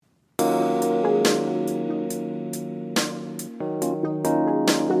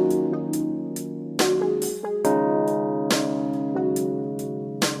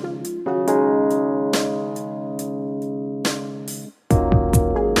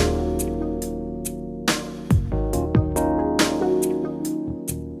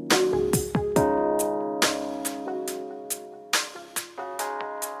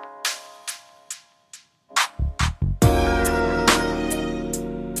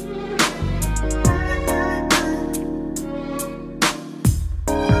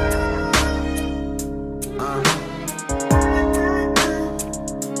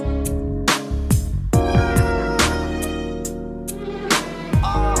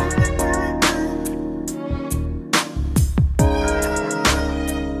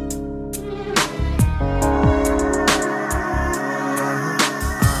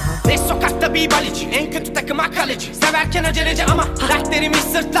severken aceleci ama dertlerimiz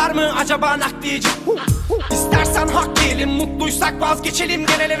sırtlar mı acaba nakliyici? İstersen hak diyelim, mutluysak vazgeçelim.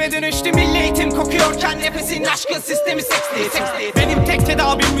 Genel eve dönüştü milli eğitim kokuyorken nefesin aşkın sistemi seksli. Benim tek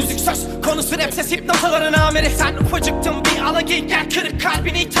tedavim müzik söz konusu rap ses hipnotaların amiri. Sen ufacıktın bir alageyken kırık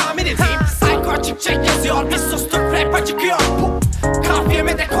kalbini tamir edeyim. Psycho çıkacak yazıyor biz sustuk rap acıkıyor.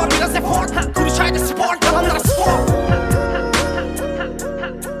 Kafiyeme dekor biraz efor, kuruş ayda spor yalanlara spor.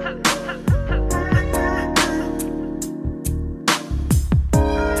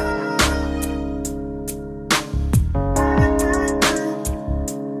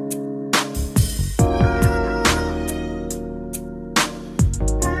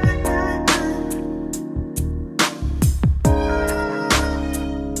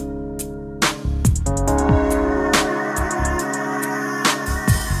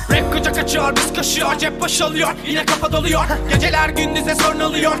 Kucak açıyor biz kaşıyor cep boşalıyor yine kafa doluyor. Geceler gündüze sorun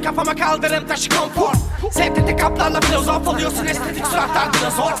oluyor kafama kaldırım taşı konfor. Sentetik kaplarla filozof oluyorsun estetik suratlar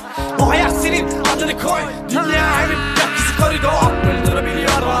dinozor. Bu hayat senin adını koy dünya evim gökyüzü koridor.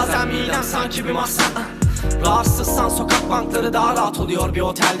 Öldürebiliyor bazen midem sanki bir mahzen. Rahatsızsan sokak bankları daha rahat oluyor bir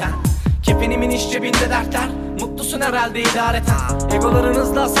otelden. Kefenimin iş cebinde dertler mutlusun herhalde idareten.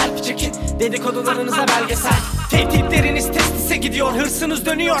 Egolarınızla selfie çekin dedikodularınıza belgesel. Tehditleriniz testise gidiyor hırsınız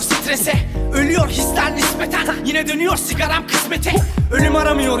dönüyor strese. Ölüyor hisler nispeten yine dönüyor sigaram kısmete. Ölüm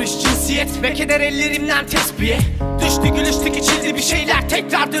aramıyor iş cinsiyet ve keder ellerimden tesbiye. Düştü gülüştük içildi bir şeyler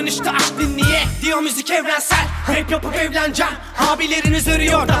tekrar dönüştü aşk dinliye. Diyor müzik evrensel rap yapıp evleneceğim. Abileriniz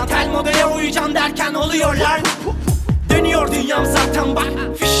örüyor dantel modaya uyuyacağım derken oluyorlar. Dönüyor dünyam zaten bak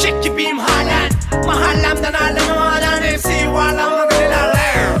fişek gibiyim halen. Mahallemden aleme halen hepsi yuvarlanmadı nelerle.